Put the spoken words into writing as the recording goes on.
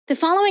The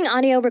following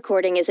audio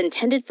recording is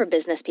intended for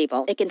business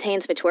people. It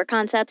contains mature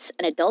concepts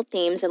and adult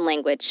themes and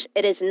language.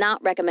 It is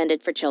not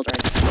recommended for children.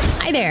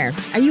 Hi there.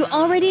 Are you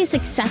already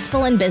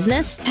successful in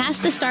business?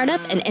 Past the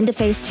startup and into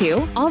phase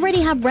 2? Already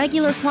have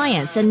regular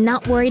clients and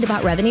not worried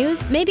about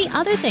revenues? Maybe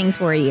other things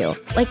worry you.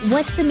 Like,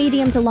 what's the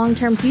medium to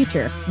long-term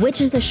future?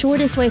 Which is the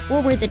shortest way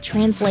forward that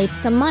translates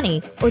to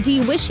money? Or do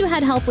you wish you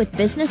had help with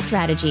business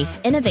strategy,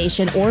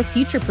 innovation, or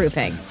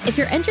future-proofing? If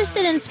you're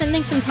interested in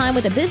spending some time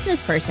with a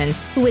business person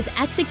who has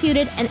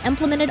executed and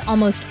implemented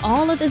almost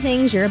all of the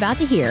things you're about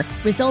to hear,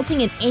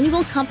 resulting in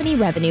annual company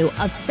revenue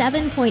of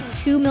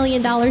 $7.2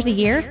 million a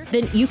year,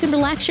 then you can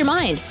relax your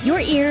mind.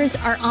 Your ears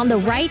are on the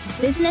right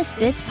Business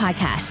Bits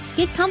podcast.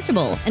 Get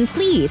comfortable and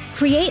please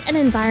create an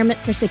environment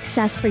for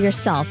success for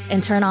yourself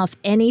and turn off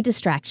any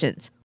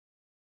distractions.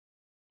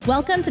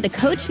 Welcome to the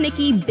Coach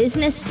Nikki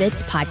Business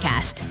Bits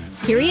podcast.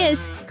 Here he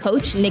is,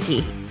 Coach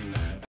Nikki.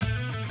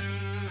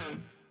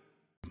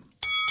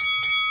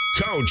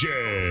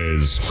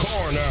 Coach's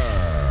Corner.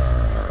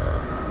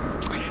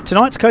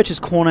 Tonight's Coach's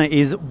Corner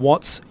is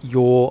What's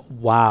Your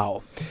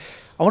Wow?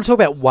 I want to talk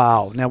about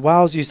wow. Now,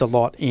 wow is used a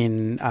lot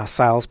in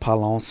sales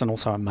parlance and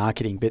also in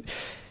marketing, but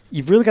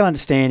you've really got to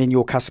understand in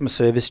your customer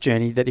service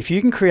journey that if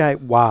you can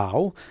create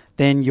wow,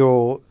 then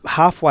you're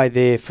halfway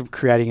there from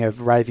creating a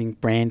raving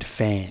brand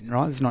fan,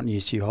 right? It's not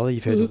news to you, Holly.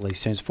 You've heard of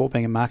these terms before,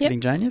 being a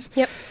marketing genius.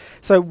 Yep.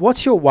 So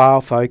what's your wow,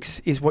 folks,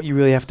 is what you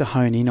really have to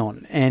hone in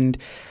on. And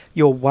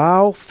your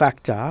wow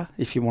factor,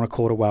 if you want to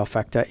call it a wow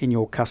factor, in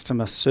your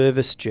customer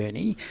service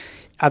journey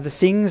are the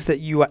things that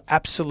you are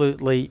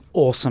absolutely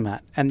awesome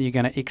at and that you're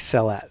going to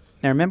excel at.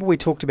 Now, remember we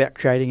talked about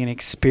creating an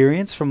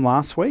experience from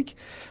last week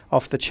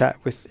off the chat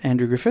with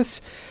Andrew Griffiths.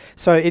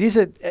 So it is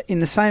in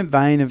the same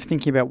vein of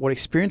thinking about what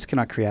experience can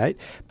I create,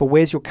 but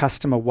where's your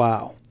customer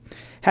wow?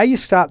 How you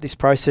start this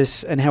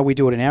process and how we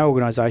do it in our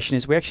organisation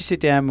is we actually sit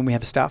down when we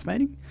have a staff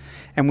meeting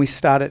and we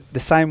start it the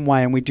same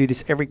way, and we do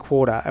this every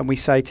quarter, and we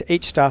say to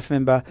each staff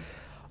member,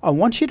 I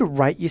want you to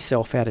rate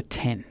yourself out of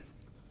 10.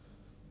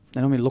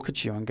 They normally look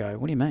at you and go,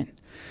 what do you mean?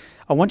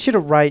 I want you to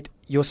rate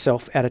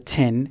yourself out of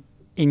 10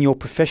 in your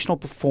professional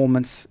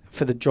performance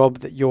for the job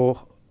that you're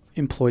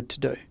employed to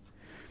do.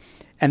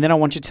 And then I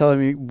want you to tell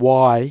me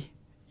why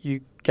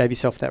you gave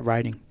yourself that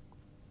rating.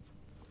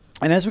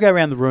 And as we go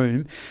around the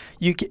room,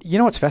 you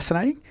know what's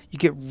fascinating? You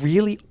get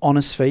really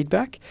honest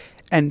feedback,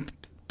 and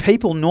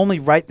people normally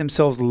rate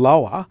themselves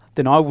lower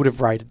than I would have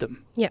rated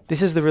them. Yep.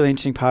 This is the really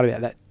interesting part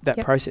about that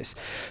process.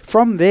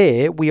 From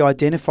there, we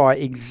identify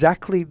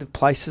exactly the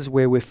places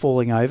where we're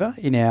falling over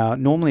in our,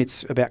 normally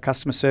it's about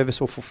customer service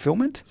or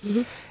fulfillment.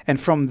 Mm-hmm. And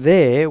from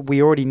there,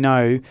 we already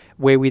know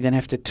where we then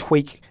have to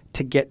tweak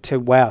to get to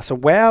wow. So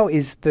wow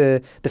is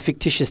the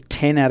fictitious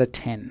 10 out of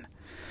 10.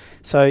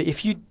 So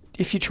if you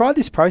try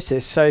this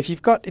process, so if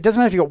you've got, it doesn't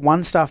matter if you've got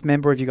one staff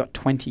member or if you've got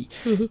 20,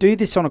 do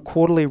this on a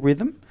quarterly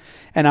rhythm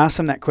and ask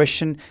them that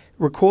question,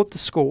 record the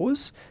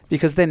scores,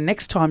 because then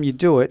next time you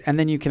do it, and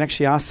then you can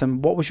actually ask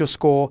them, what was your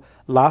score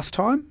last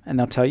time? And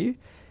they'll tell you.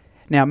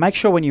 Now, make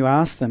sure when you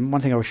ask them,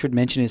 one thing I should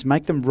mention is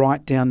make them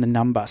write down the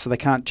number so they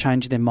can't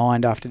change their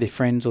mind after their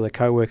friends or their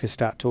co-workers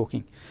start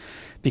talking,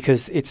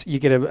 because you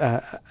get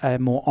a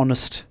more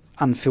honest,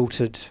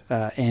 unfiltered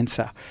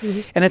answer.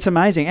 And it's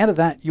amazing. Out of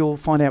that, you'll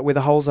find out where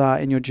the holes are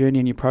in your journey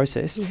and your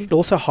process. It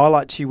also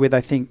highlights to you where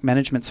they think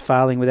management's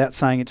failing without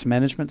saying it's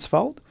management's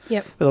fault.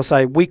 But they'll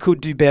say, we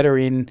could do better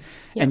in,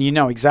 and you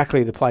know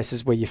exactly the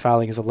places where you're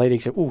failing as a leader. You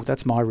say, oh,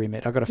 that's my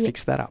remit. I've got to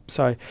fix that up.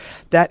 So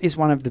that is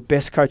one of the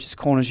best coaches'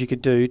 corners you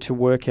could do to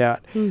work out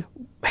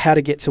how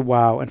to get to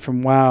wow. And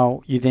from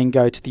wow, you then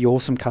go to the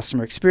awesome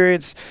customer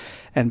experience,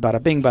 and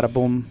bada bing, bada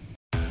boom.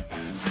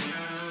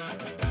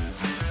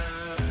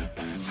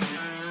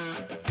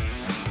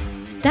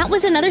 That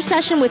was another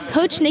session with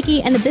Coach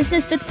Nikki and the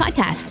Business Bits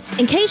podcast.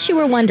 In case you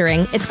were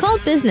wondering, it's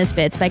called Business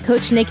Bits by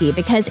Coach Nikki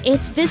because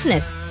it's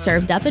business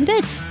served up in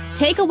bits.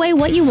 Take away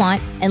what you want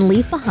and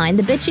leave behind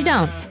the bits you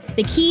don't.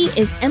 The key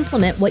is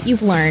implement what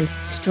you've learned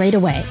straight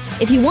away.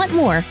 If you want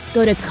more,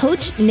 go to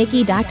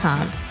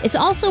CoachNikki.com. It's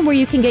also where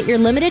you can get your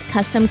limited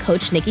custom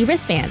Coach Nikki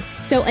wristband.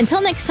 So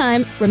until next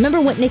time,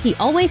 remember what Nikki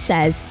always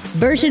says,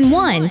 version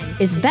 1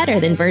 is better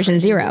than version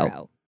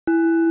 0.